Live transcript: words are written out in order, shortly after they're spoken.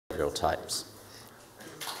behavioral types.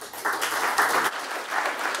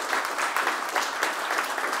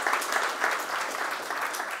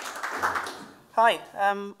 Hi,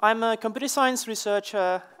 I'm a computer science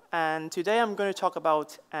researcher, and today I'm going to talk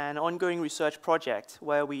about an ongoing research project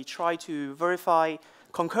where we try to verify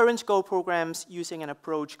concurrent Go programs using an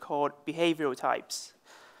approach called behavioral types.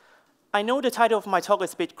 I know the title of my talk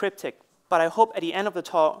is a bit cryptic, but I hope at the end of the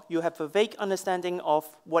talk you have a vague understanding of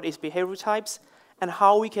what is behavioral types and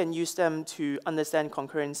how we can use them to understand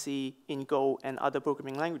concurrency in Go and other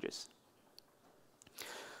programming languages.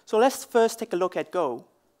 So let's first take a look at Go.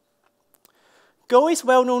 Go is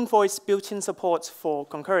well known for its built-in support for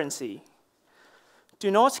concurrency.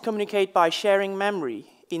 Do not communicate by sharing memory.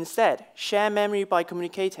 Instead, share memory by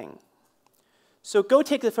communicating. So Go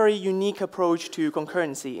takes a very unique approach to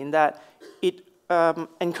concurrency in that it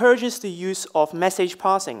encourages the use of message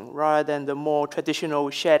passing rather than the more traditional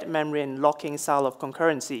shared memory and locking style of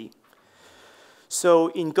concurrency. So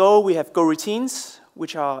in Go, we have Go routines,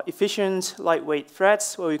 which are efficient, lightweight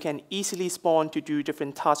threads where we can easily spawn to do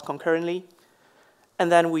different tasks concurrently.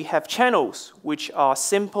 And then we have channels, which are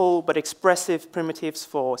simple but expressive primitives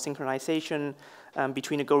for synchronization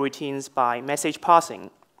between the Go routines by message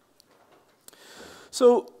passing.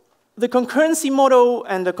 So the concurrency model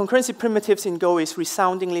and the concurrency primitives in Go is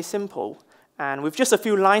resoundingly simple. And with just a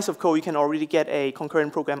few lines of code, you can already get a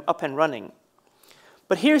concurrent program up and running.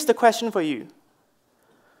 But here's the question for you.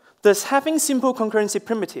 Does having simple concurrency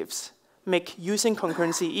primitives make using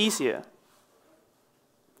concurrency easier?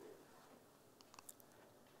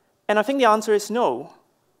 And I think the answer is no.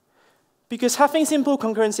 Because having simple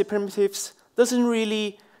concurrency primitives doesn't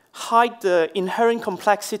really hide the inherent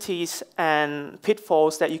complexities and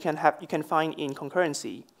pitfalls that you can find in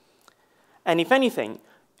concurrency. And if anything,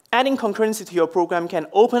 adding concurrency to your program can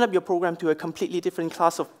open up your program to a completely different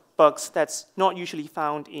class of bugs that's not usually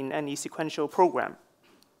found in any sequential program.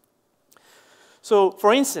 So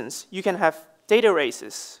for instance, you can have data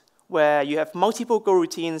races where you have multiple Go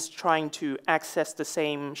routines trying to access the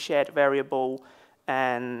same shared variable,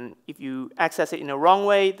 and if you access it in the wrong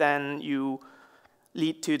way, then you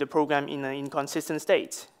lead to the program in an inconsistent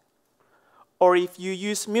state. Or if you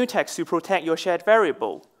use mutex to protect your shared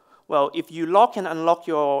variable, well, if you lock and unlock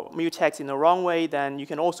your mutex in the wrong way, then you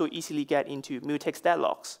can also easily get into mutex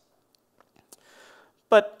deadlocks.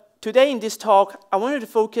 But today in this talk, I wanted to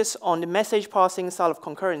focus on the message passing style of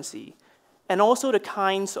concurrency, and also the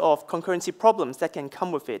kinds of concurrency problems that can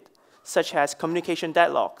come with it, such as communication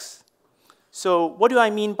deadlocks. So what do I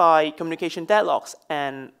mean by communication deadlocks,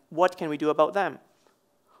 and what can we do about them?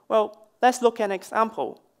 Well, let's look at an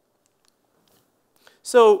example.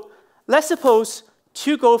 So let's suppose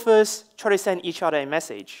two gophers try to send each other a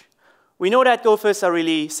message. We know that gophers are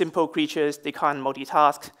really simple creatures. They can't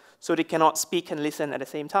multitask, so they cannot speak and listen at the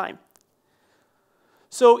same time.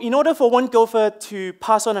 So in order for one gopher to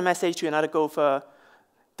pass on a message to another gopher,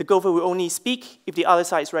 the gopher will only speak if the other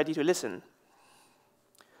side is ready to listen.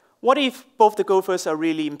 What if both the gophers are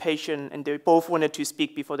really impatient and they both wanted to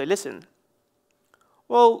speak before they listen?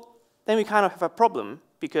 Well, then we kind of have a problem,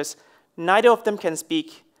 because neither of them can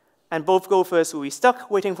speak, and both gophers will be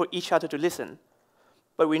stuck waiting for each other to listen.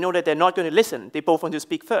 But we know that they're not going to listen. They both want to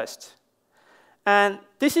speak first. And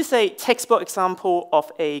this is a textbook example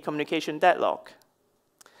of a communication deadlock.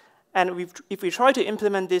 And if we try to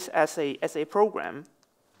implement this as a program,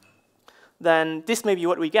 then this may be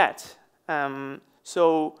what we get.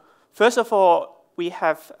 So first of all, we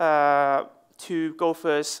have two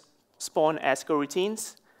gophers spawn as Go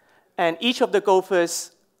routines. And each of the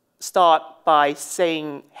gophers start by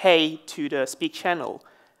saying hey to the speak channel.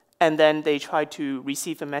 And then they try to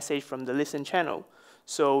receive a message from the listen channel.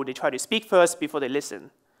 So they try to speak first before they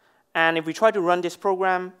listen. And if we try to run this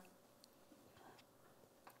program,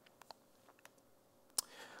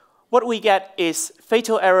 what we get is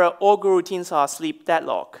fatal error, all Go routines are asleep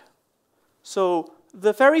deadlock. So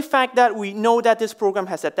the very fact that we know that this program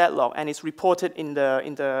has a deadlock and is reported in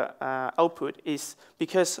the output is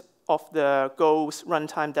because of the Go's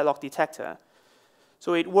runtime deadlock detector.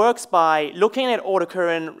 So it works by looking at all the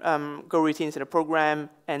current Go routines in the program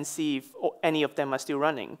and see if any of them are still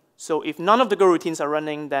running. So if none of the Go routines are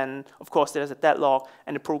running, then of course there's a deadlock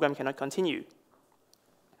and the program cannot continue.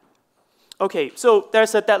 Okay, so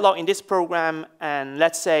there's a deadlock in this program, and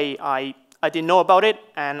let's say I didn't know about it,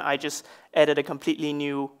 and I just added a completely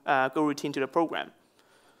new Go routine to the program.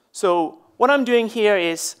 So what I'm doing here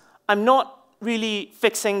is I'm not really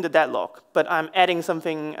fixing the deadlock, but I'm adding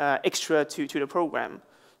something extra to the program.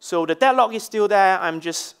 So the deadlock is still there. I'm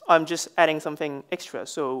just adding something extra.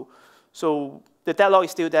 So the deadlock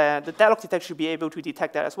is still there. The deadlock detector should be able to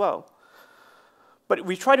detect that as well. But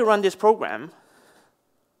we try to run this program.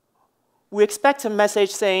 We expect a message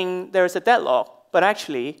saying there is a deadlock, but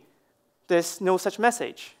actually, there's no such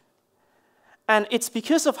message. And it's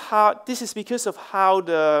because of this is because of how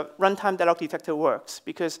the runtime deadlock detector works.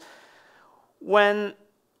 Because when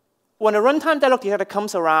a runtime deadlock detector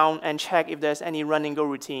comes around and checks if there's any running Go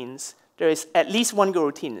routines, there is at least one Go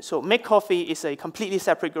routine. So make coffee is a completely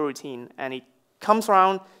separate Go routine, and it comes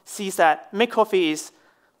around, sees that make coffee is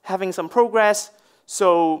having some progress,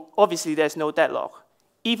 so obviously there's no deadlock,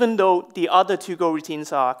 even though the other two Go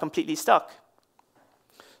routines are completely stuck.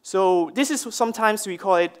 So this is sometimes we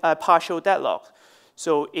call it a partial deadlock.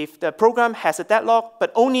 So if the program has a deadlock,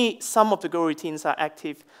 but only some of the Go routines are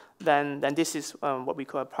active, then this is what we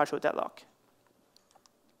call a partial deadlock.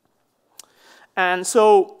 And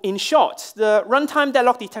so in short, the runtime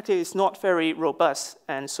deadlock detector is not very robust,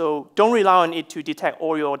 and so don't rely on it to detect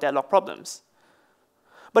all your deadlock problems.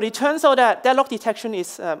 But it turns out that deadlock detection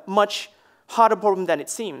is a much harder problem than it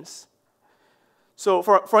seems. So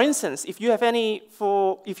for instance, if you have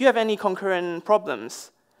any concurrent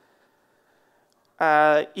problems,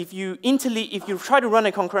 if you try to run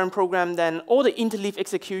a concurrent program, then all the interleave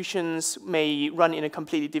executions may run in a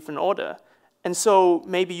completely different order. And so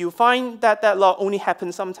maybe you find that deadlock only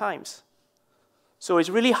happens sometimes. So it's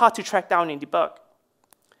really hard to track down and debug.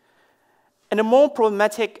 And the more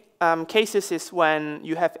problematic cases is when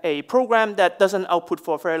you have a program that doesn't output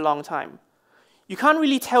for a very long time. You can't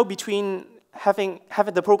really tell between having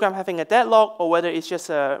the program having a deadlock or whether it's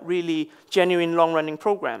just a really genuine long-running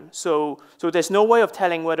program. So there's no way of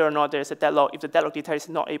telling whether or not there's a deadlock if the deadlock detector is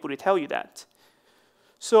not able to tell you that.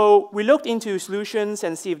 So we looked into solutions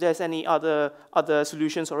and see if there's any other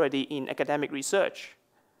solutions already in academic research.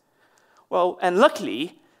 Well, and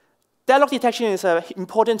luckily, deadlock detection is an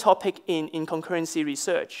important topic in concurrency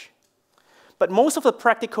research. But most of the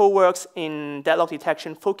practical works in deadlock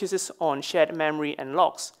detection focuses on shared memory and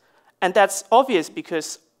locks. And that's obvious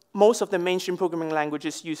because most of the mainstream programming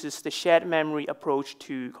languages uses the shared memory approach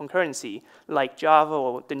to concurrency, like Java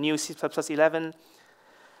or the new C++11.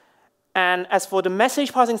 And as for the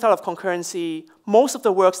message passing style of concurrency, most of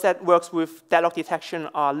the works that works with deadlock detection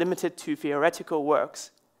are limited to theoretical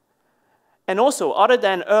works. And also, other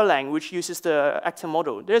than Erlang, which uses the actor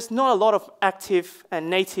model, there's not a lot of active and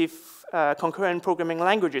native concurrent programming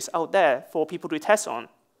languages out there for people to test on.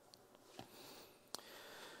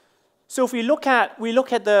 So if we look at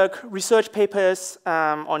the research papers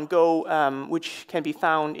on Go, which can be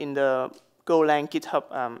found in the Golang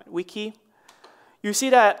GitHub wiki, you see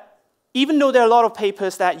that even though there are a lot of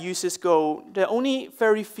papers that uses Go, there are only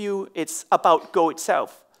very few it's about Go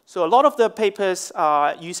itself. So a lot of the papers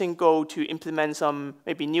are using Go to implement some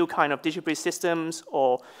maybe new kind of distributed systems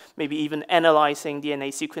or maybe even analyzing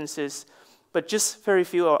DNA sequences, but just very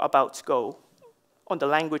few are about Go on the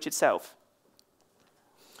language itself.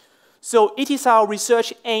 So it is our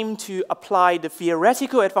research aim to apply the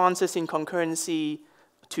theoretical advances in concurrency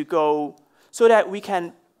to Go so that we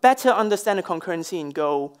can better understand the concurrency in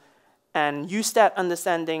Go and use that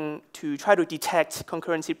understanding to try to detect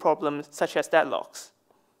concurrency problems such as deadlocks.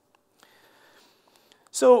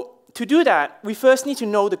 So to do that, we first need to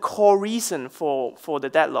know the core reason for the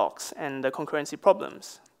deadlocks and the concurrency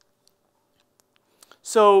problems.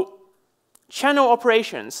 So channel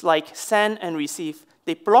operations like send and receive,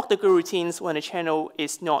 they block the Go routines when a channel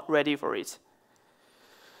is not ready for it.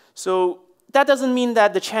 So that doesn't mean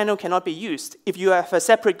that the channel cannot be used. If you have a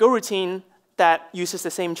separate Go routine that uses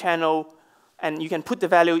the same channel, and you can put the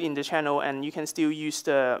value in the channel, and you can still use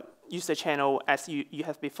the channel as you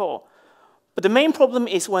have before. But the main problem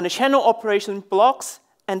is when the channel operation blocks,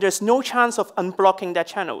 and there's no chance of unblocking that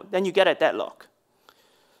channel, then you get a deadlock.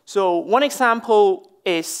 So one example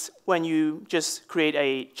is when you just create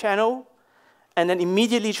a channel, and then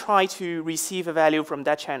immediately try to receive a value from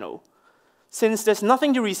that channel. Since there's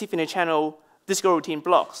nothing to receive in the channel, this Go routine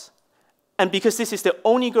blocks. And because this is the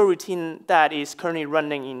only Go routine that is currently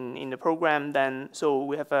running in the program, then so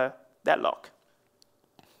we have a deadlock.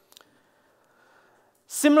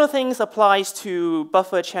 Similar things applies to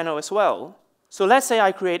buffer channel as well. So let's say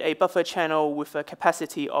I create a buffer channel with a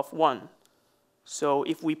capacity of 1. So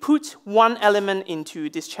if we put one element into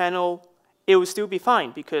this channel, it will still be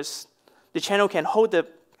fine because the channel can hold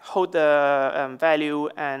the value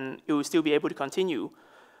and it will still be able to continue.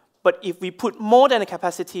 But if we put more than the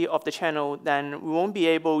capacity of the channel, then we won't be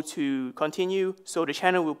able to continue. So the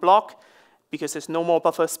channel will block because there's no more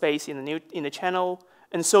buffer space in the channel.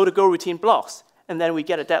 And so the Go routine blocks. And then we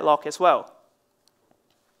get a deadlock as well.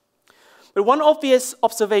 But one obvious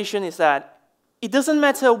observation is that it doesn't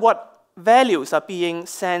matter what values are being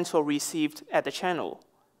sent or received at the channel.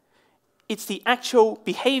 it's the actual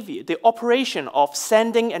behavior, the operation of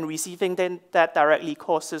sending and receiving that directly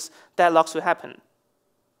causes deadlocks to happen.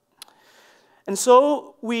 And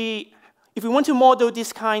so if we want to model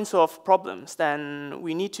these kinds of problems, then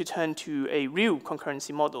we need to turn to a real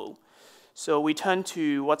concurrency model. So we turn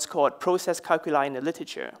to what's called process calculi in the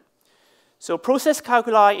literature. So process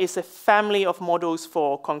calculi is a family of models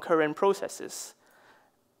for concurrent processes.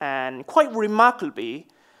 And quite remarkably,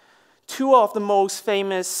 two of the most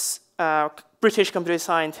famous British computer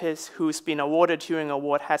scientists who's been awarded Turing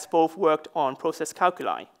Award has both worked on process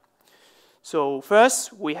calculi. So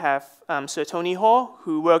first, we have Sir Tony Hoare,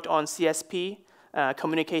 who worked on CSP,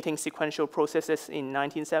 communicating sequential processes in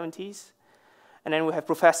 1970s. And then we have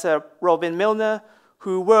Professor Robin Milner,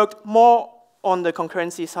 who worked more on the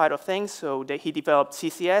concurrency side of things. So he developed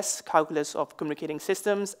CCS, Calculus of Communicating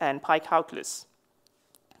Systems, and PyCalculus.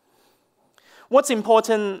 What's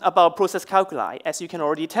important about process calculi, as you can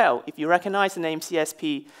already tell, if you recognize the name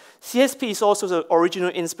CSP, CSP is also the original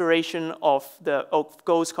inspiration of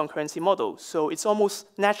Go's concurrency model. So it's almost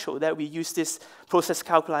natural that we use this process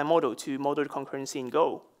calculi model to model the concurrency in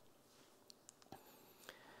Go.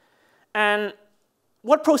 And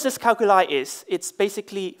what process calculi is, it's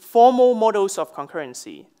basically formal models of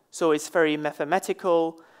concurrency. So it's very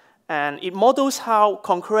mathematical, and it models how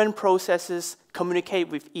concurrent processes communicate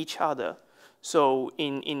with each other. So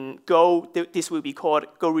in Go, this will be called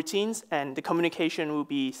Go routines, and the communication will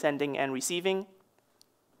be sending and receiving.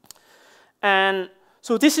 And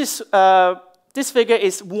so this figure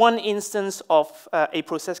is one instance of a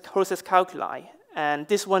process calculi, and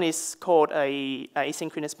this one is called a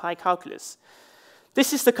asynchronous PyCalculus.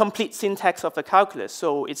 This is the complete syntax of the calculus,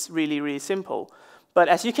 so it's really, really simple. But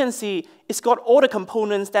as you can see, it's got all the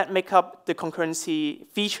components that make up the concurrency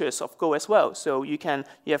features of Go as well. So you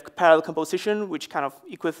have parallel composition, which kind of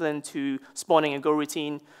equivalent to spawning a Go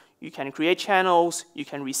routine. You can create channels, you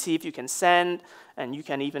can receive, you can send, and you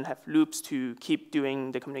can even have loops to keep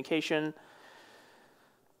doing the communication.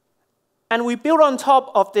 And we build on top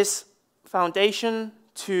of this foundation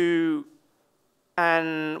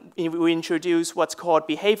and we introduce what's called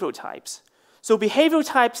behavioral types. So behavioral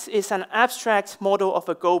types is an abstract model of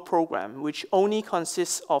a Go program, which only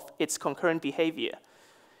consists of its concurrent behavior.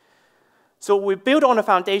 So we build on the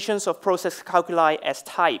foundations of process calculi as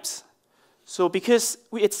types. So because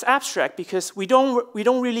it's abstract, because we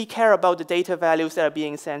don't really care about the data values that are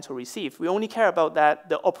being sent or received. We only care about that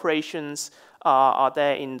the operations are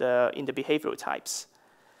there in the behavioral types.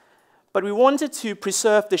 But we wanted to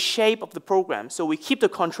preserve the shape of the program, so we keep the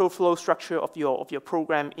control flow structure of your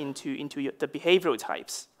program into the behavioral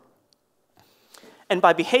types. And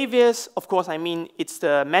by behaviors, of course, I mean it's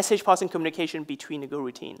the message passing communication between the Go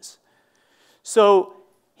routines. So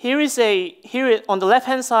here on the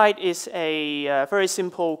left-hand side is a very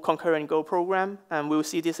simple concurrent Go program, and we'll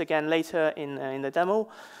see this again later in the demo.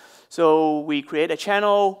 So we create a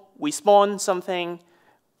channel, we spawn something,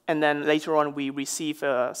 and then later on, we receive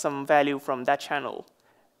some value from that channel.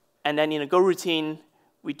 And then in a Go routine,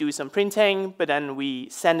 we do some printing, but then we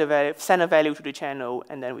send a value to the channel,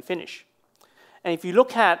 and then we finish. And if you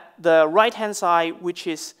look at the right-hand side, which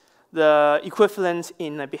is the equivalent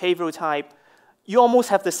in a behavioral type, you almost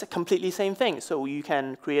have the completely same thing. So you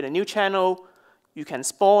can create a new channel, you can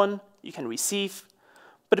spawn, you can receive.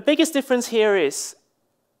 But the biggest difference here is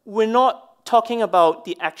we're not talking about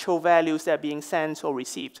the actual values that are being sent or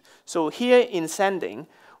received. So here in sending,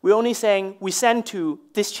 we're only saying we send to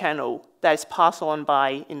this channel that is passed on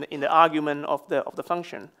by in the argument of the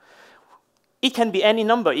function. It can be any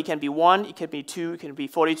number. It can be 1, it can be 2, it can be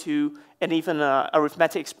 42, and even an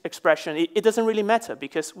arithmetic expression. It doesn't really matter,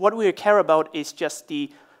 because what we care about is just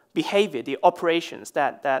the behavior, the operations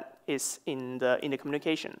that is in the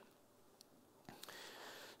communication.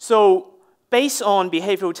 So based on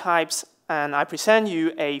behavioral types, and I present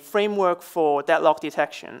you a framework for deadlock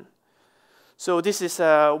detection. So this is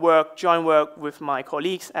a joint work with my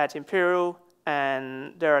colleagues at Imperial,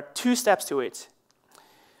 and there are 2 steps to it.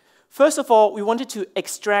 First of all, we wanted to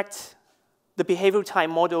extract the behavioral type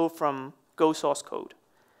model from Go source code.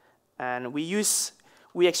 And we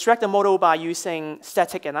extract the model by using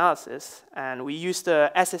static analysis, and we use the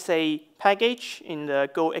SSA package in the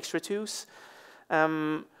Go extra tools.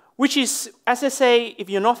 Which is, SSA, if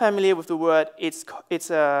you're not familiar with the word, it's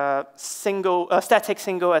a static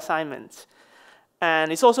single assignment.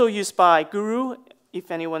 And it's also used by Guru.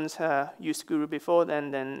 If anyone's used Guru before,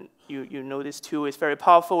 then you know this tool is very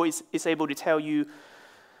powerful. It's able to tell you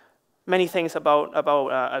many things about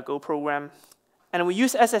a Go program. And we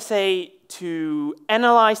use SSA to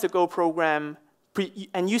analyze the Go program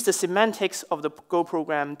and use the semantics of the Go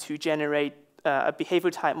program to generate a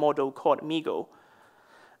behavioral type model called Migo.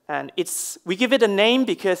 And we give it a name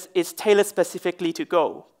because it's tailored specifically to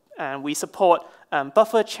Go. And we support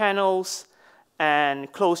buffer channels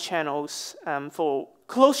and closed channels. For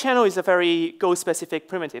closed channel is a very Go-specific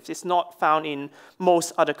primitive. It's not found in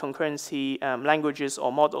most other concurrency languages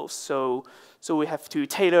or models. So we have to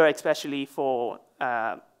tailor especially for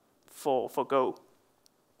Go.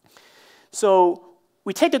 So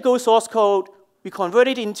we take the Go source code, we convert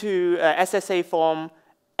it into SSA form,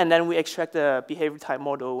 and then we extract the behavioral type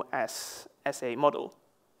model as a model.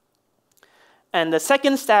 And the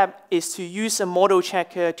second step is to use a model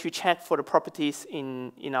checker to check for the properties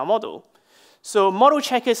in our model. So model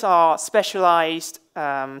checkers are specialized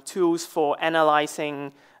tools for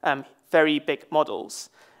analyzing very big models.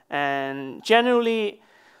 And generally,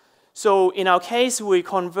 so in our case, we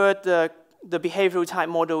convert the behavioral type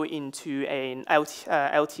model into an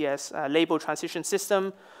LTS label transition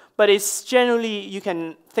system. But it's generally, you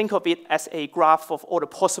can think of it as a graph of all the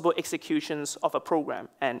possible executions of a program.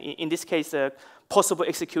 And in this case, the possible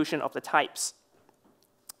execution of the types.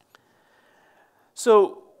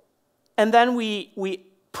 So, and then we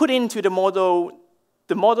put into the model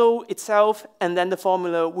itself, and then the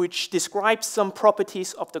formula which describes some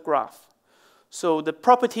properties of the graph. So the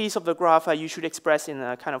properties of the graph are usually expressed in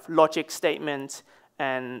a kind of logic statement.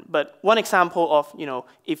 But one example of,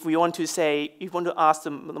 if we want to ask the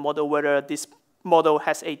model whether this model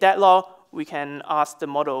has a deadlock, we can ask the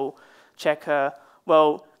model checker,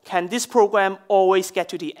 well, can this program always get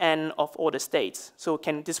to the end of all the states? So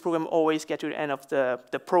can this program always get to the end of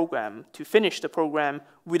the program to finish the program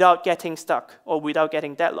without getting stuck or without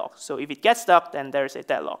getting deadlocked? So if it gets stuck, then there's a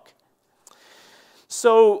deadlock.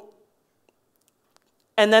 So,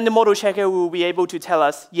 and then the model checker will be able to tell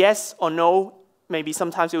us yes or no. Maybe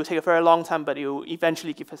sometimes it will take a very long time, but it will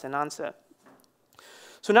eventually give us an answer.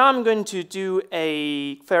 So now I'm going to do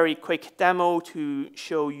a very quick demo to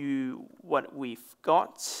show you what we've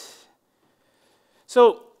got.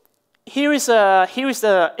 So here is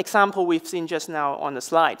the example we've seen just now on the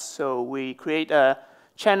slides. So we create a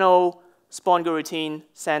channel, spawn go routine,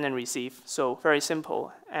 send and receive. So very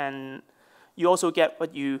simple. And you also get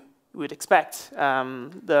what you would expect.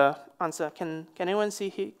 The answer, can anyone see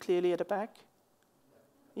here clearly at the back?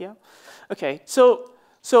 Yeah. Okay. So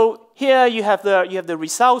here you have the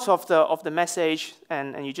result of the message,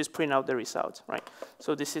 and you just print out the result, right?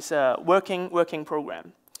 So this is a working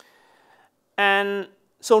program. And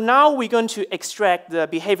so now we're going to extract the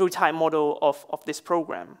behavioral type model of this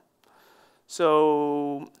program.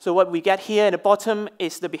 So what we get here at the bottom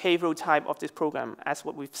is the behavioral type of this program, as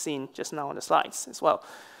what we've seen just now on the slides as well.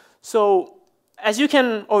 So as you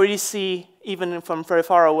can already see, even from very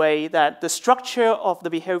far away, that the structure of the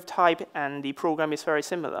behavior type and the program is very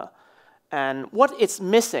similar. And what it's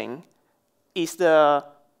missing is the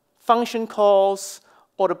function calls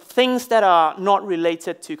or the things that are not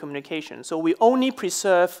related to communication. So we only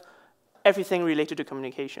preserve everything related to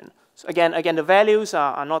communication. So again, the values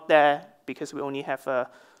are not there because we only have a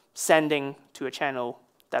sending to a channel.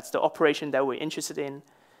 That's the operation that we're interested in.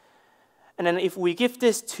 And then if we give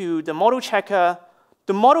this to the model checker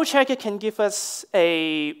can give us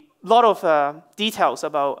a lot of details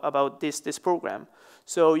about this program.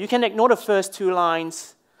 So you can ignore the first two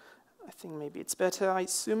lines. I think maybe it's better I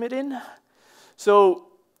zoom it in. So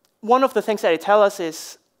one of the things that it tells us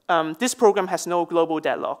is this program has no global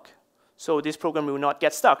deadlock. So this program will not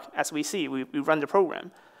get stuck. As we see, we run the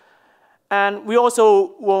program. And we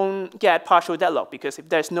also won't get partial deadlock, because if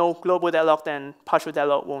there's no global deadlock, then partial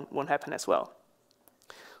deadlock won't happen as well.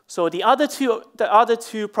 So the other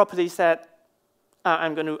two properties that I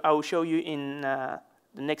will show you in the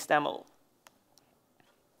next demo.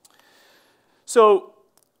 So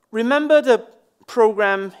remember the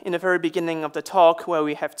program in the very beginning of the talk where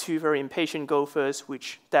we have two very impatient gophers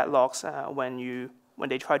which deadlocks when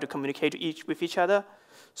they try to communicate with each other.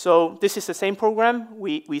 So this is the same program.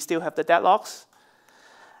 We still have the deadlocks.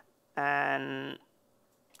 And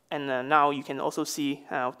now you can also see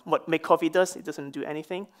what make coffee does. It doesn't do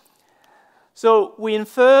anything. So we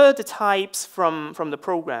infer the types from the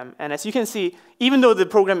program. And as you can see, even though the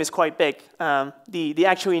program is quite big, the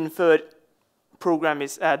actual inferred program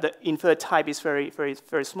is the inferred type is very, very,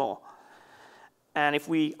 very small. And if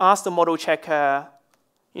we ask the model checker,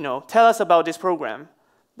 tell us about this program,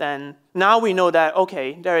 then now we know that,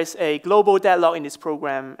 okay, there is a global deadlock in this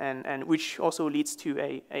program, and which also leads to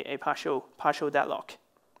a partial deadlock.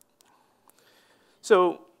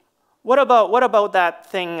 So what about that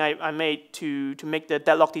thing I made to make the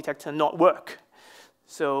deadlock detector not work?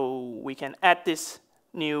 So we can add this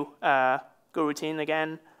new go routine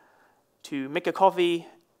again to make a coffee,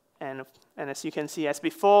 And as you can see, as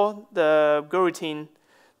before, the Go routine,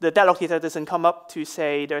 the deadlock data doesn't come up to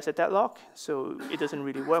say there's a deadlock, so it doesn't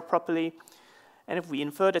really work properly. And if we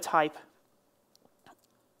infer the type,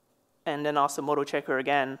 and then ask the model checker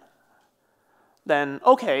again, then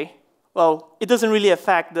okay, well, it doesn't really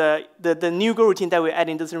affect the new Go routine that we're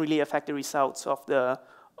adding doesn't really affect the results of the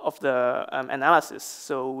analysis.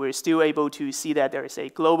 So we're still able to see that there is a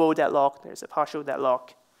global deadlock, there's a partial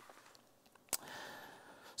deadlock.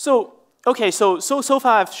 So okay, so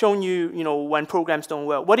far I've shown you, when programs don't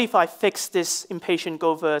work. What if I fix this impatient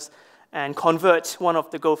gophers and convert one of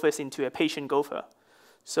the gophers into a patient gopher?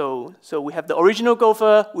 So we have the original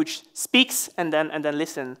gopher which speaks and then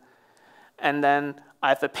listen, and then I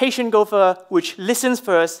have a patient gopher which listens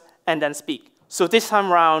first and then speak. So this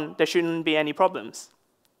time around there shouldn't be any problems.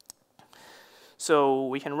 So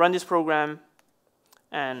we can run this program,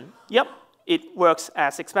 and yep, it works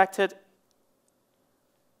as expected.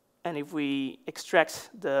 And if we extract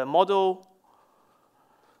the model,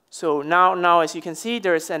 so now as you can see,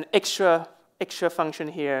 there is an extra function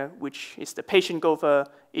here, which is the patient gopher,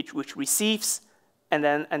 which receives and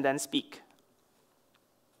then speak.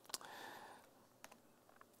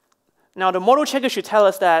 Now the model checker should tell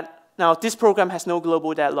us that now this program has no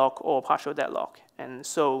global deadlock or partial deadlock, and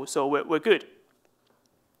so we're good.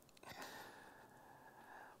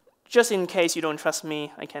 Just in case you don't trust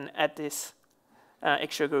me, I can add this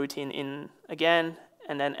extra Go routine in again,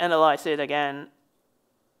 and then analyze it again,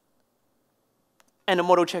 and the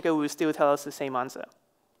model checker will still tell us the same answer.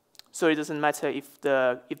 So it doesn't matter if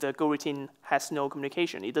the Go routine has no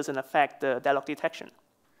communication. It doesn't affect the deadlock detection.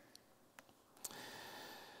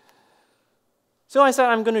 So I said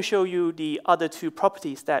I'm going to show you the other two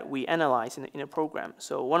properties that we analyze in a program.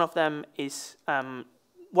 So one of them is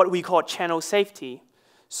what we call channel safety.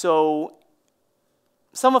 So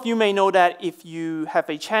some of you may know that if you have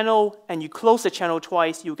a channel and you close the channel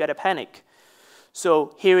twice, you get a panic.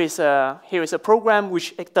 So here is a program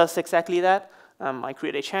which does exactly that. I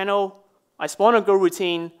create a channel, I spawn a Go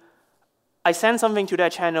routine, I send something to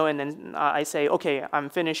that channel, and then I say, okay, I'm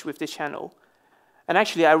finished with this channel. And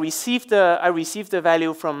actually, I receive the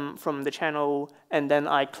value from the channel, and then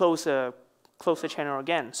I close the channel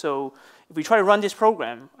again. So if we try to run this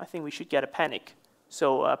program, I think we should get a panic.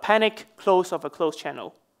 So a panic close of a closed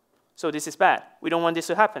channel. So this is bad. We don't want this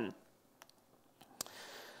to happen.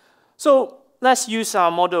 So let's use our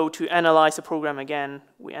model to analyze the program again.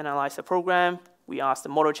 We analyze the program. We ask the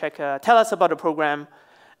model checker, tell us about the program,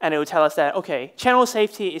 and it will tell us that, okay, channel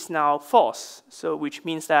safety is now false. So which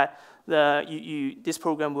means that this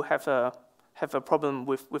program will have a problem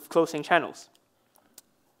with closing channels.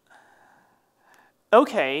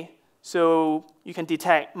 Okay. So you can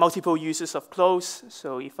detect multiple uses of close.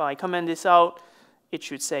 So if I comment this out, it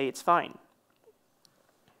should say it's fine.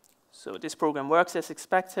 So this program works as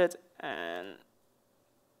expected, and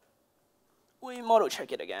we model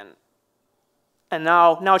check it again. And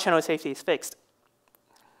now channel safety is fixed.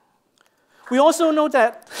 We also know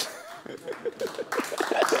that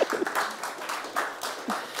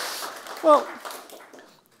well,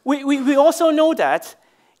 we also know that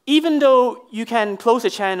even though you can close a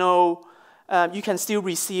channel, you can still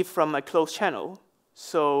receive from a closed channel.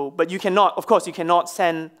 So, but you cannot, of course, you cannot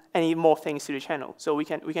send any more things to the channel. So we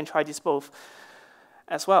can try this both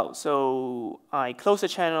as well. So I close the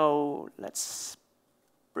channel. Let's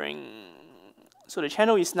so the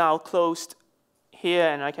channel is now closed here,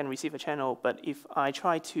 and I can receive a channel. But if I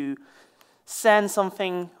try to send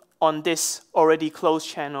something on this already closed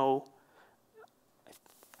channel,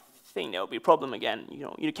 I think there will be a problem again.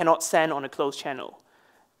 You cannot send on a closed channel.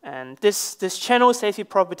 And this channel safety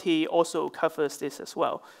property also covers this as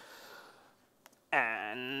well.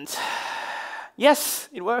 And yes,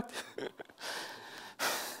 it worked.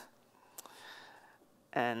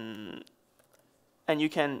 and you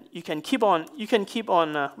can keep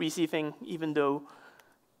on receiving even though,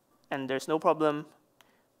 and there's no problem.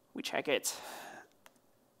 We check it,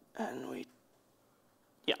 and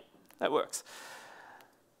yeah, that works.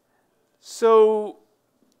 So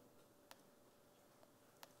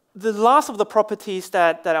the last of the properties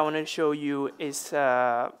that I want to show you is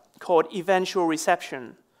called eventual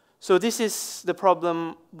reception. So this is the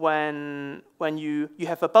problem when you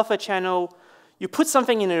have a buffer channel, you put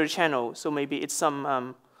something into the channel, so maybe it's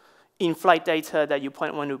some in-flight data that you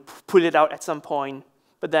want to pull it out at some point,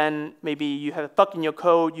 but then maybe you have a bug in your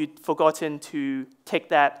code, you've forgotten to take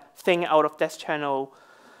that thing out of that channel.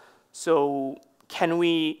 So can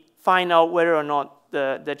we find out whether or not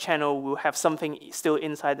the channel will have something still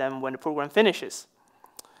inside them when the program finishes?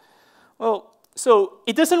 Well, So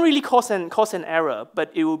it doesn't really cause an error,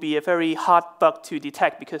 but it will be a very hard bug to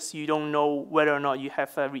detect because you don't know whether or not you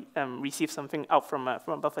have received something out from a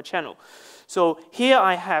buffer channel. So here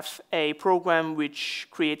I have a program which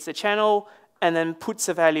creates a channel and then puts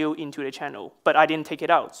a value into the channel, but I didn't take it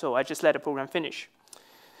out, so I just let the program finish.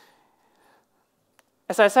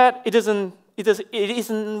 As I said, it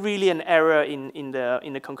isn't really an error in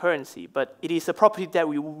the concurrency, but it is a property that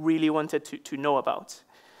we really wanted to know about.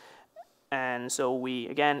 And so we,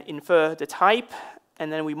 again, infer the type,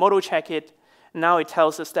 and then we model check it. Now it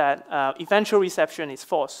tells us that eventual reception is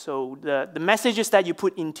false. So the messages that you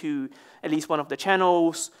put into at least one of the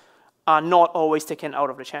channels are not always taken out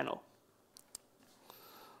of the channel.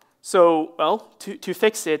 So, well, to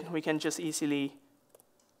fix it, we can just easily,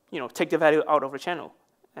 take the value out of the channel.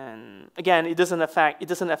 And again, it doesn't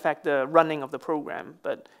affect the running of the program,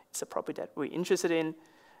 but it's a property that we're interested in.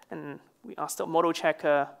 And we ask the model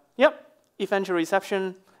checker, yep, eventual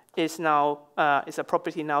reception is a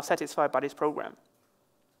property now satisfied by this program.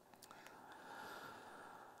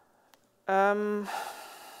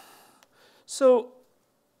 So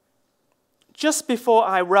just before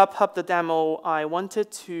I wrap up the demo, I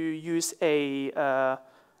wanted to use a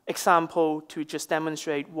example to just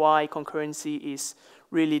demonstrate why concurrency is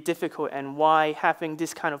really difficult and why having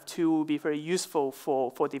this kind of tool will be very useful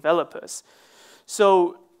for developers.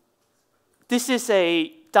 So this is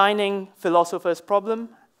a dining philosopher's problem,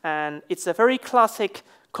 and it's a very classic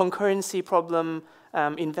concurrency problem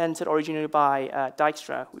invented originally by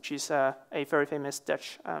Dijkstra, which is a very famous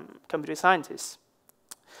Dutch computer scientist.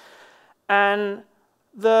 And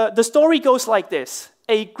the story goes like this.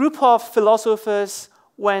 A group of philosophers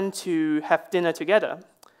went to have dinner together.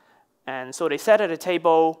 And so they sat at a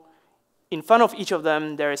table. In front of each of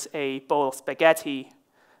them, there is a bowl of spaghetti,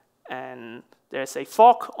 and there's a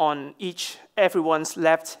fork on everyone's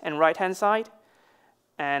left and right-hand side.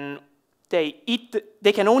 And they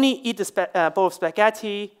can only eat the bowl of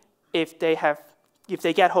spaghetti if they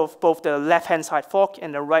get hold of both the left-hand side fork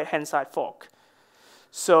and the right-hand side fork.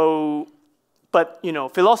 So, but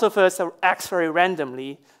philosophers act very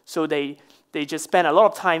randomly, so they just spend a lot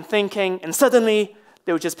of time thinking, and suddenly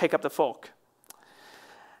they will just pick up the fork.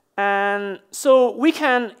 And so we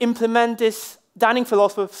can implement this dining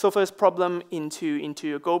philosopher's problem into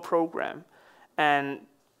a Go program, and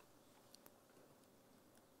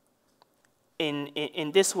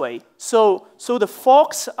in this way. So the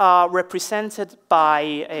forks are represented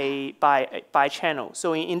by channel.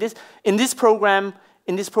 So in this program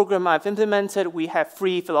I've implemented, we have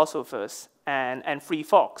 3 philosophers and 3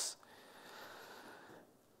 forks.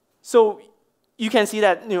 So you can see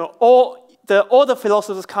that all the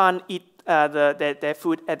philosophers can't eat their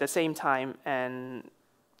food at the same time. And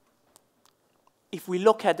if we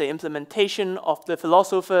look at the implementation of the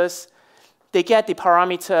philosophers, they get the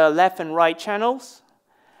parameter left and right channels,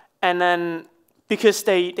 and then because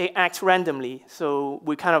they act randomly, so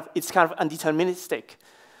it's kind of undeterministic.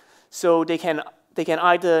 So they can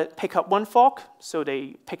either pick up one fork, so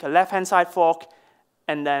they pick a left-hand side fork,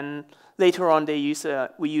 and then later on we use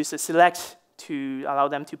a select to allow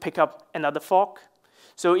them to pick up another fork.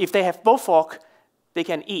 So if they have both forks, they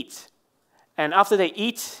can eat. And after they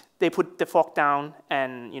eat, they put the fork down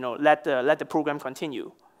and let the program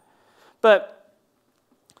continue. But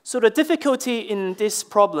so the difficulty in this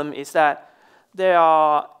problem is that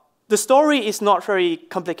the story is not very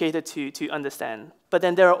complicated to understand, but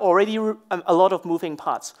then there are already a lot of moving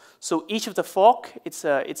parts. So each of the fork, it's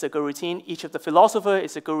a coroutine. Each of the philosopher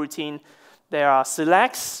is a coroutine. There are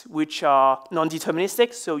selects, which are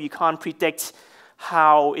non-deterministic, so you can't predict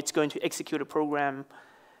how it's going to execute a program.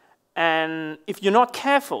 And if you're not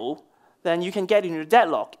careful, then you can get into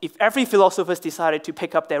deadlock. If every philosopher decided to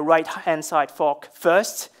pick up their right-hand side fork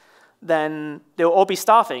first, then they'll all be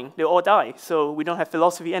starving, they'll all die, so we don't have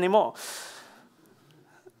philosophy anymore.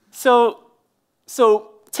 So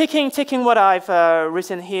taking what I've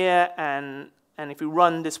written here, and if we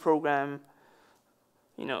run this program,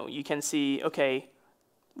 you can see, okay,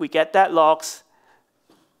 we get deadlocks.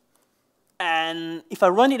 And if I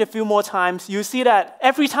run it a few more times, you see that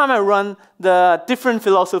every time I run, the different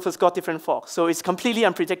philosophers got different forks. So it's completely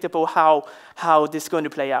unpredictable how this is going to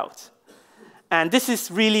play out. And this is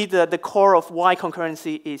really the core of why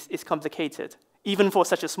concurrency is complicated, even for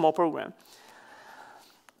such a small program.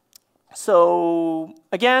 So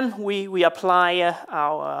again, we apply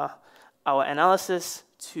our analysis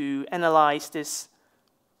to analyze this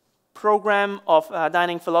program of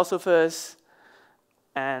dining philosophers,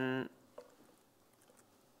 and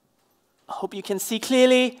I hope you can see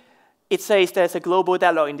clearly. It says there's a global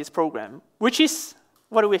deadlock in this program, which is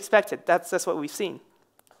what we expected. That's what we've seen.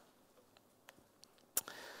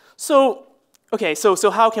 So, okay,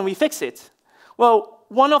 so how can we fix it? Well,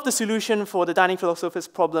 one of the solutions for the dining philosopher's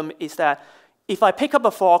problem is that if I pick up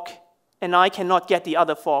a fork and I cannot get the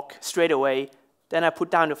other fork straight away, then I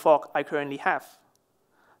put down the fork I currently have.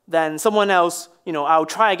 Then someone else, I'll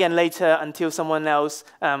try again later until someone else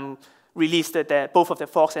releases both of the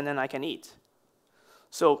forks, and then I can eat.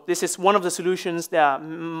 So this is one of the solutions. There are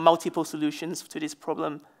multiple solutions to this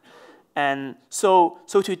problem. And so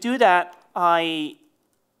to do that, I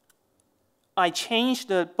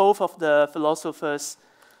changed both of the philosophers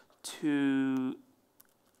to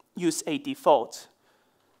use a default.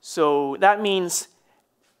 So that means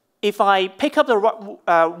if I pick up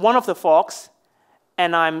one of the forks,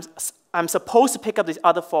 and I'm supposed to pick up this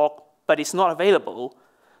other fork, but it's not available,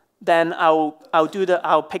 then I'll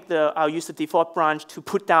use the default branch to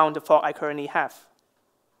put down the fork I currently have.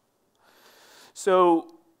 So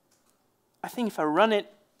I think if I run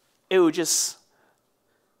it, it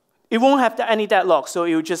won't have any deadlock, so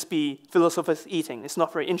it will just be philosophers eating. It's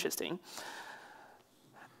not very interesting.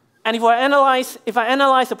 And if I analyze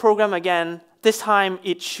the program again, this time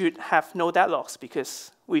it should have no deadlocks,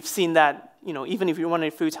 because we've seen that even if you run it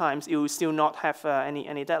a few times, it will still not have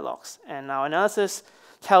any deadlocks. And our analysis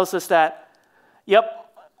tells us that,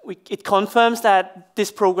 yep, it confirms that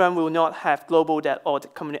this program will not have global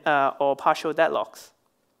or partial deadlocks.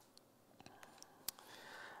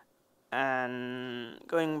 And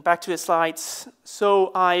going back to the slides,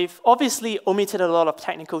 so I've obviously omitted a lot of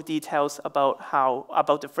technical details about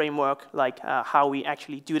the framework, like how we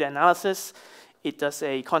actually do the analysis. It does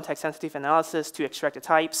a context-sensitive analysis to extract the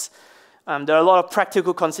types. There are a lot of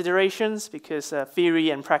practical considerations, because theory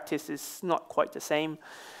and practice is not quite the same,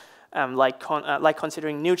 like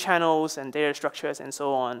considering new channels and data structures and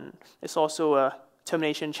so on. There's also a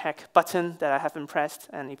termination check button that I haven't pressed,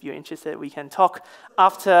 and if you're interested, we can talk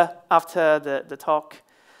after the talk.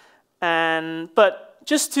 But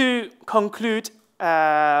just to conclude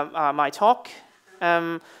my talk,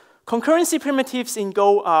 concurrency primitives in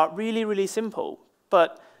Go are really, really simple,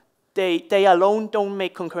 but they alone don't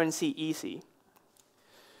make concurrency easy.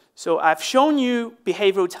 So I've shown you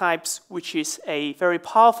behavioral types, which is a very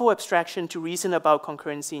powerful abstraction to reason about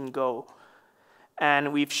concurrency in Go.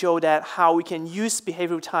 And we've showed that how we can use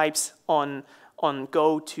behavioral types on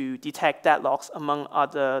Go to detect deadlocks, among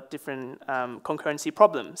other different concurrency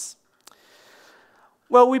problems.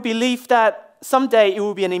 Well, we believe that someday it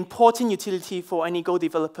will be an important utility for any Go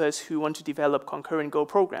developers who want to develop concurrent Go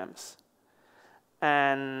programs.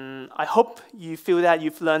 And I hope you feel that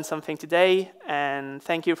you've learned something today, and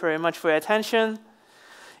thank you very much for your attention.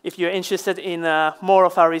 If you're interested in more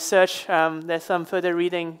of our research, there's some further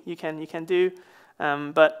reading you can do.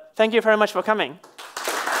 But thank you very much for coming.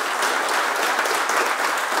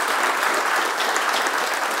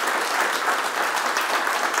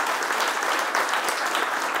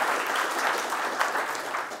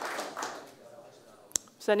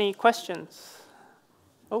 Is there any questions?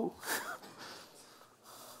 Oh.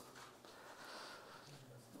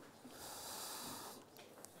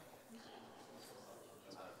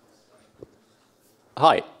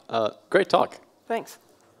 Hi, great talk. Thanks.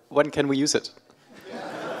 When can we use it?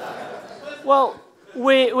 Well,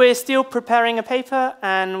 we're still preparing a paper,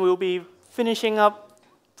 and we'll be finishing up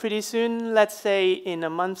pretty soon. Let's say in a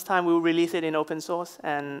month's time, we'll release it in open source,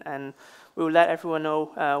 and we'll let everyone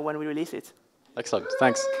know when we release it. Excellent,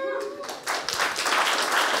 thanks.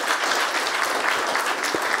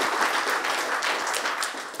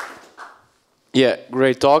 Yeah,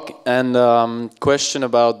 great talk. And question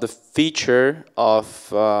about the feature of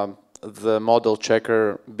the model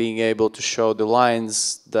checker being able to show the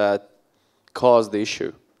lines that cause the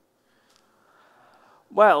issue.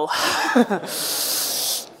 Well,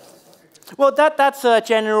 well, that's a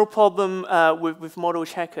general problem with model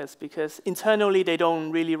checkers, because internally they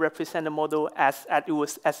don't really represent the model as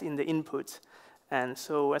in the input. And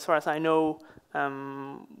so as far as I know,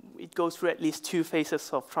 it goes through at least 2 phases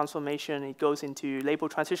of transformation. It goes into label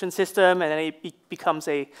transition system, and then it becomes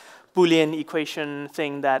a Boolean equation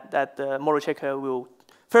thing that the model checker will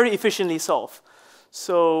very efficiently solve.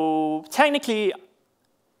 So technically,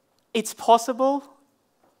 it's possible,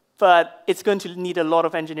 but it's going to need a lot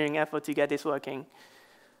of engineering effort to get this working.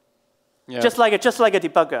 Yeah. Just like a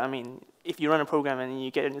debugger. I mean, if you run a program and you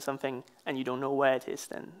get into something and you don't know where it is,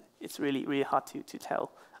 then it's really, really hard to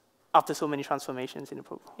tell after so many transformations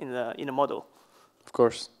in the model. Of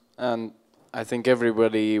course, and I think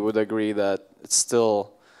everybody would agree that it's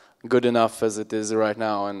still good enough as it is right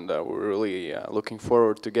now, and we're really looking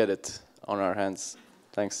forward to get it on our hands.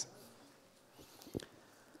 Thanks.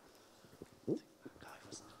 Wow.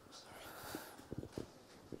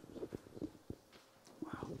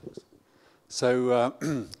 So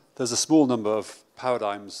there's a small number of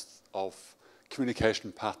paradigms of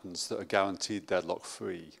communication patterns that are guaranteed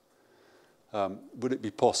deadlock-free. Would it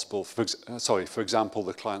be possible, for example,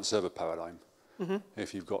 the client-server paradigm? Mm-hmm.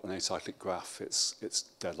 If you've got an acyclic graph, it's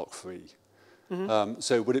deadlock-free. Mm-hmm.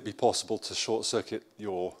 So would it be possible to short-circuit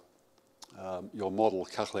your model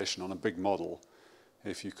calculation on a big model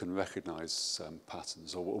if you can recognize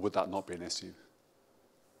patterns, or would that not be an issue?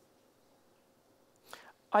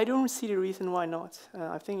 I don't see the reason why not.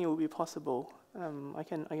 I think it will be possible. I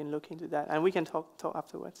can look into that, and we can talk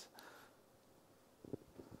afterwards.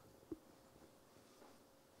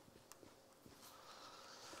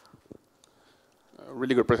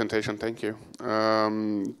 Really good presentation, thank you.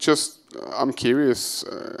 I'm curious,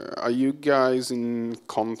 are you guys in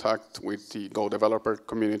contact with the Go developer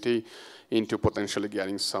community into potentially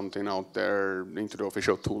getting something out there into the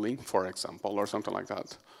official tooling, for example, or something like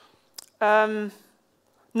that?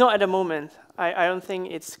 Not at the moment. I don't think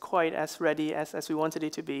it's quite as ready as we wanted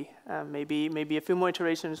it to be. Maybe a few more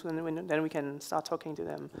iterations, then we can start talking to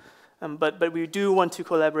them. But we do want to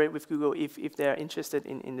collaborate with Google if they're interested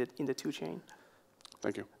in the tool chain.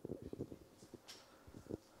 Thank you.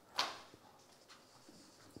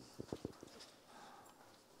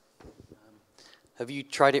 Have you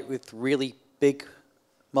tried it with really big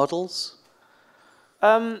models?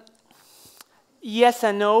 Yes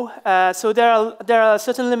and no. So there are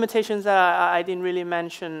certain limitations that I didn't really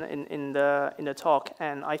mention in the talk,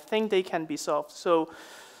 and I think they can be solved.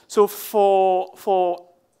 So for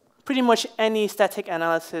pretty much any static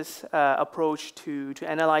analysis approach to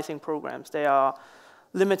analyzing programs, there are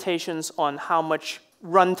limitations on how much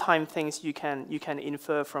runtime things you can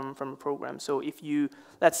infer from a program. So if you,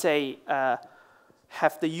 let's say,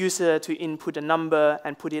 have the user to input a number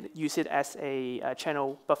and use it as a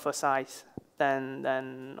channel buffer size,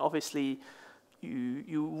 then obviously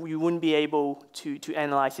you wouldn't be able to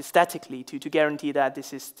analyze it statically to guarantee that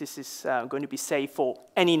this is going to be safe for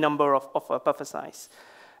any number of buffer size.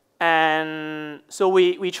 And so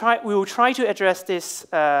we will try to address this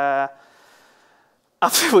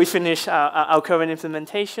after we finish our current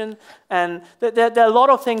implementation. And there are a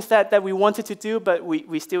lot of things that we wanted to do, but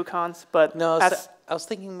we still can't. But no, I was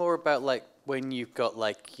thinking more about like when you've got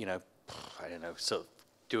like, you know, I don't know, sort of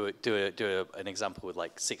do an example with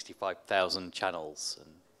like 65,000 channels and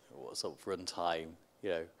what sort of runtime, you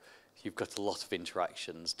know, you've got a lot of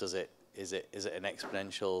interactions. Is it an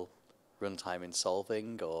exponential runtime in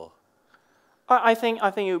solving, or? I think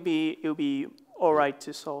it will be all right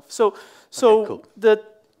to solve. So okay, cool.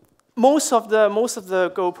 Most of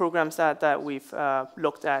the Go programs that we've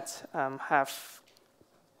looked at have,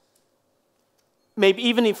 maybe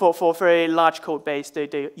even for a very large code base,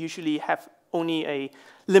 they usually have only a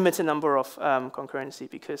limited number of concurrency,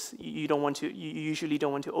 because you usually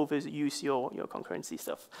don't want to overuse your concurrency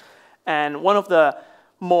stuff. And one of the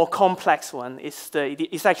more complex one is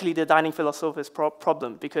actually the dining philosopher's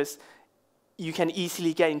problem, because you can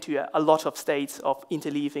easily get into a lot of states of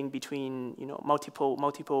interleaving between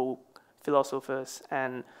multiple philosophers.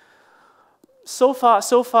 And so far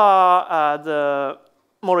the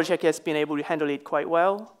model checker has been able to handle it quite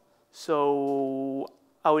well. So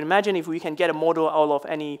I would imagine if we can get a model out of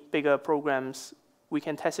any bigger programs, we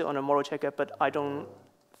can test it on a model checker, but I don't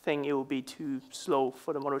think it will be too slow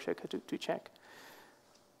for the model checker to check.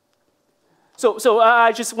 So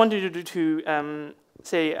I just wanted to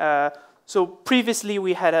say, so previously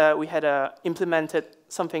we had implemented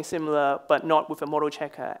something similar, but not with a model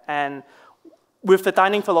checker. And with the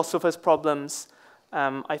dining philosophers problems,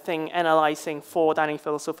 I think analyzing 4 dining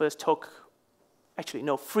philosophers took, actually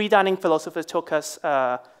no, 3 dining philosophers took us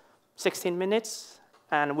 16 minutes.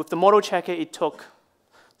 And with the model checker, it took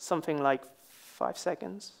something like 5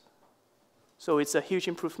 seconds. So it's a huge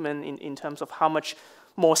improvement in terms of how much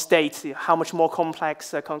more states, how much more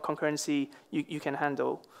complex concurrency you can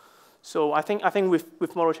handle. So I think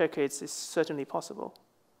with model checker, it's certainly possible.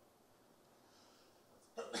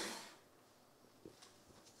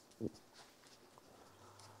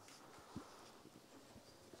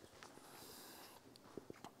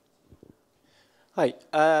 Hi.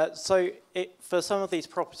 So for some of these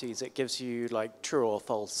properties, it gives you like true or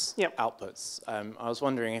false outputs. I was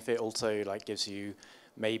wondering if it also like gives you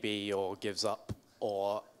maybe or gives up,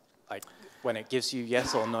 or like when it gives you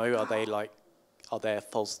yes or no, are there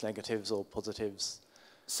false negatives or positives?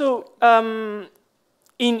 So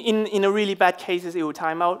in a really bad cases, it will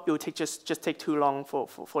time out. It will just take too long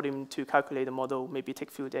for them to calculate the model. Maybe take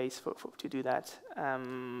a few days to do that.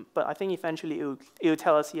 But I think eventually it will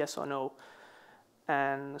tell us yes or no.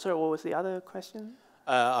 And sorry, what was the other question?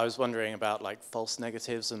 I was wondering about like false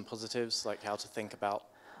negatives and positives, like how to think about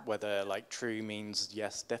whether like true means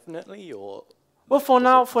yes, definitely, or? Well, for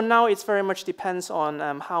now, it's very much depends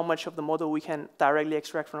on how much of the model we can directly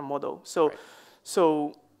extract from the model. So, right.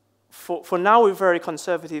 so for now, we're very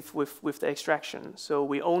conservative with the extraction. So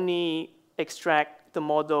we only extract the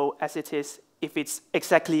model as it is if it's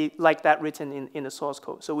exactly like that written in the source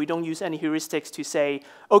code. So we don't use any heuristics to say,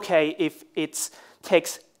 okay, if it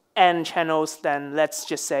takes n channels, then let's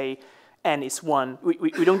just say n is 1.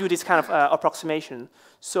 We don't do this kind of approximation.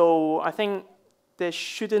 So I think there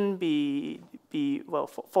shouldn't be well,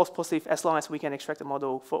 false positive as long as we can extract the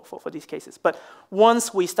model for these cases. But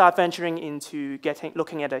once we start venturing into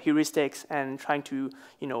looking at the heuristics and trying to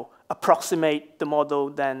approximate the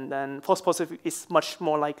model, then false positive is much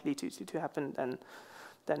more likely to happen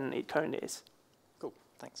than it currently is. Cool,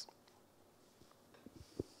 thanks.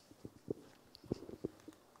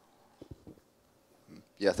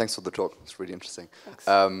 Yeah, thanks for the talk. It's really interesting.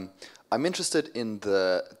 I'm interested in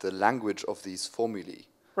the language of these formulae.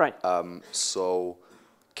 Right. So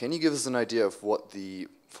can you give us an idea of what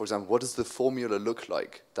for example, what does the formula look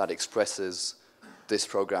like that expresses this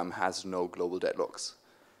program has no global deadlocks?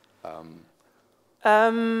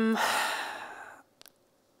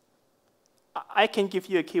 I can give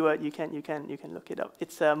you a keyword. You can look it up.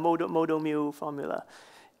 It's a modal mu formula.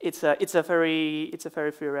 It's a very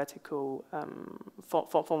theoretical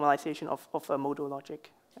formalization of a modal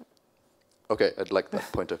logic. Okay, I'd like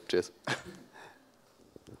that pointer. Cheers.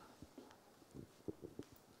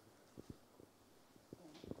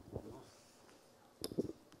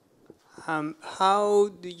 How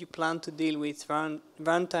do you plan to deal with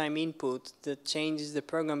runtime input that changes the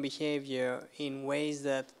program behavior in ways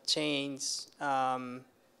that change the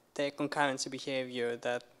concurrency behavior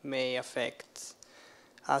that may affect?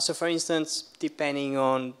 So for instance, depending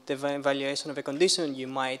on the evaluation of a condition, you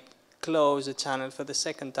might close a channel for the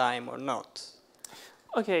second time or not.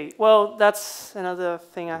 Okay, well, that's another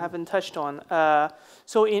thing I haven't touched on.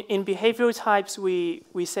 So in behavioral types, we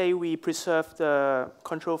say we preserve the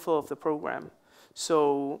control flow of the program.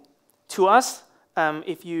 So to us,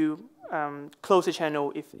 if you close a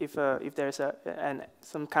channel, if there's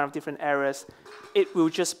some kind of different errors, it will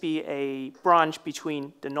just be a branch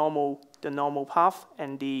between the normal path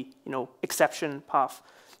and the exception path.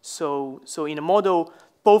 So in a model,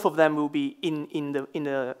 both of them will be in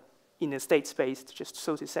the state space, just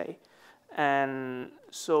so to say, and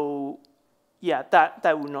so yeah,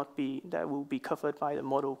 that will be covered by the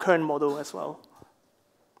current model as well.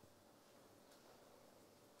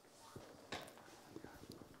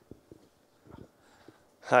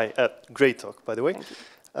 Hi, great talk, by the way.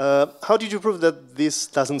 How did you prove that this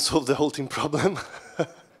doesn't solve the whole team problem?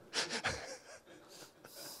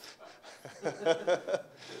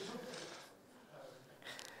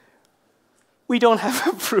 We don't have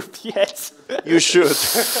a proof yet. You should.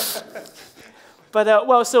 But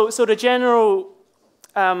well, so the general,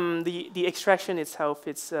 the extraction itself,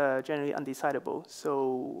 it's generally undecidable.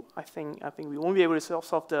 So I think we won't be able to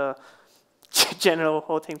solve the general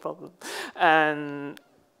halting problem.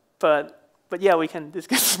 But yeah, we can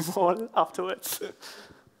discuss more afterwards.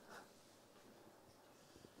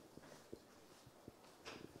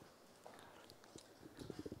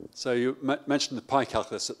 So you mentioned the pi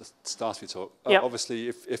calculus at the start of your talk. Yep. Obviously,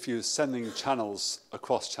 if you're sending channels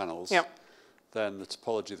across channels, yep, then the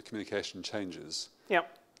topology of the communication changes. Yep.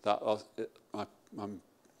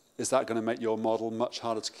 Is that going to make your model much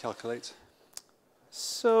harder to calculate?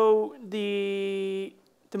 So the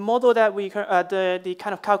model that the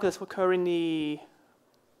kind of calculus we're currently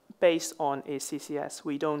based on is CCS.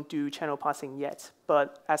 We don't do channel passing yet.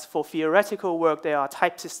 But as for theoretical work, there are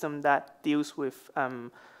type systems that deals with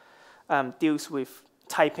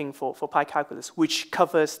typing for pi calculus, which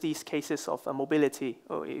covers these cases of mobility,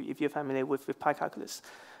 or if you're familiar with pi calculus.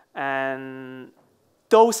 And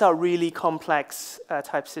those are really complex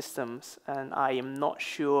type systems, and I am not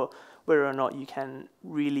sure whether or not you can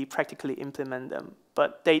really practically implement them.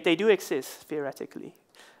 But they do exist theoretically.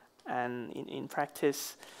 And in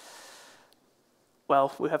practice,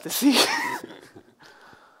 well, we'll have to see.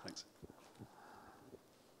 Thanks.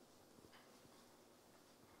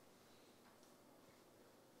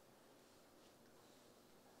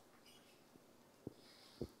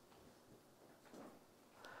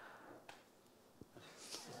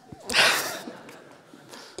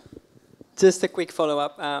 Just a quick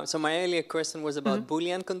follow-up. So my earlier question was about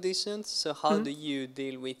Boolean conditions. So how do you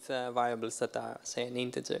deal with variables that are, say, an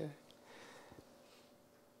integer?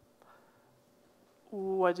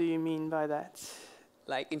 What do you mean by that?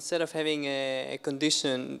 Like instead of having a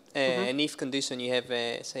condition, an if condition, you have,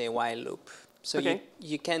 say, a while loop. So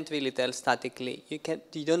you can't really tell statically.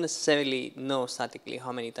 You don't necessarily know statically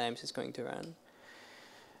how many times it's going to run.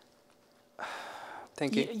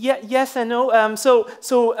 Thank you. Yes and no.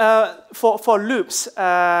 For loops,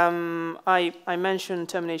 I mentioned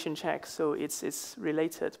termination check, so it's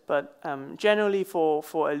related. But generally,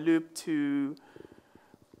 for a loop to,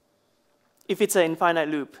 if it's an infinite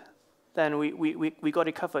loop, then we got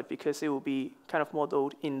it covered because it will be kind of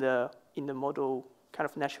modeled in the model kind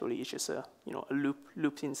of naturally. It's just a a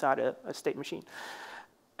loop inside a state machine.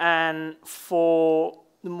 And for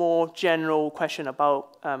the more general question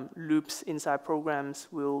about loops inside programs,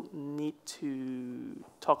 we'll need to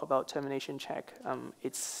talk about termination check.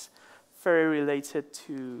 It's very related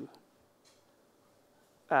to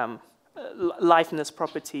liveness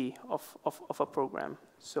property of a program.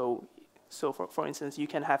 So for instance, you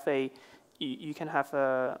can have a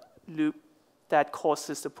loop that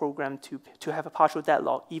causes the program to have a partial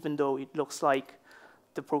deadlock, even though it looks like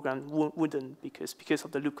the program wouldn't because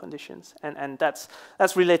of the loop conditions, and that's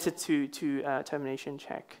related to termination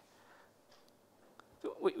check.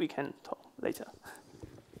 We can talk later.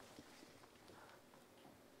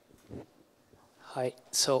 Hi.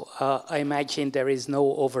 So I imagine there is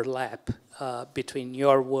no overlap between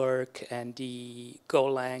your work and the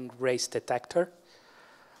Golang race detector.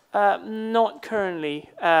 Not currently.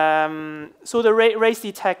 So the race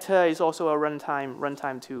detector is also a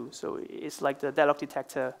runtime tool. So it's like the deadlock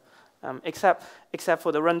detector, except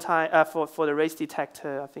for the runtime for the race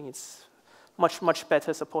detector. I think it's much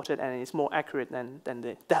better supported and it's more accurate than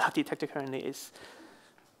the deadlock detector currently is.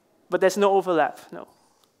 But there's no overlap. No.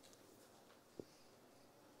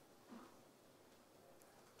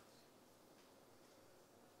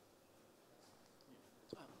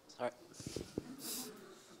 Sorry.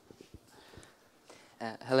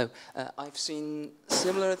 Hello. I've seen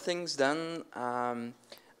similar things done,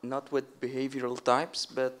 not with behavioral types,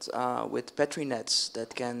 but with Petri nets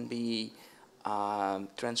that can be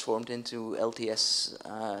transformed into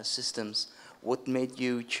LTS systems. What made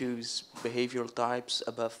you choose behavioral types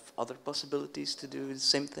above other possibilities to do the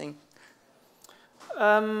same thing?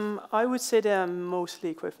 I would say they are mostly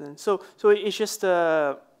equivalent. So it's just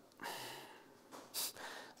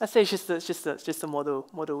let's say it's just a model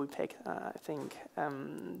we pick. I think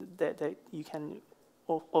that you can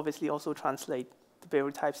obviously also translate the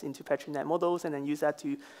behavioral types into Petri net models and then use that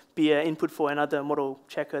to be an input for another model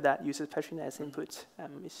checker that uses Petri net as input.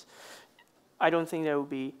 I don't think there will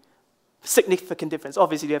be significant difference.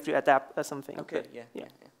 Obviously, you have to adapt something. Okay. Yeah.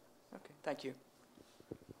 Okay. Thank you.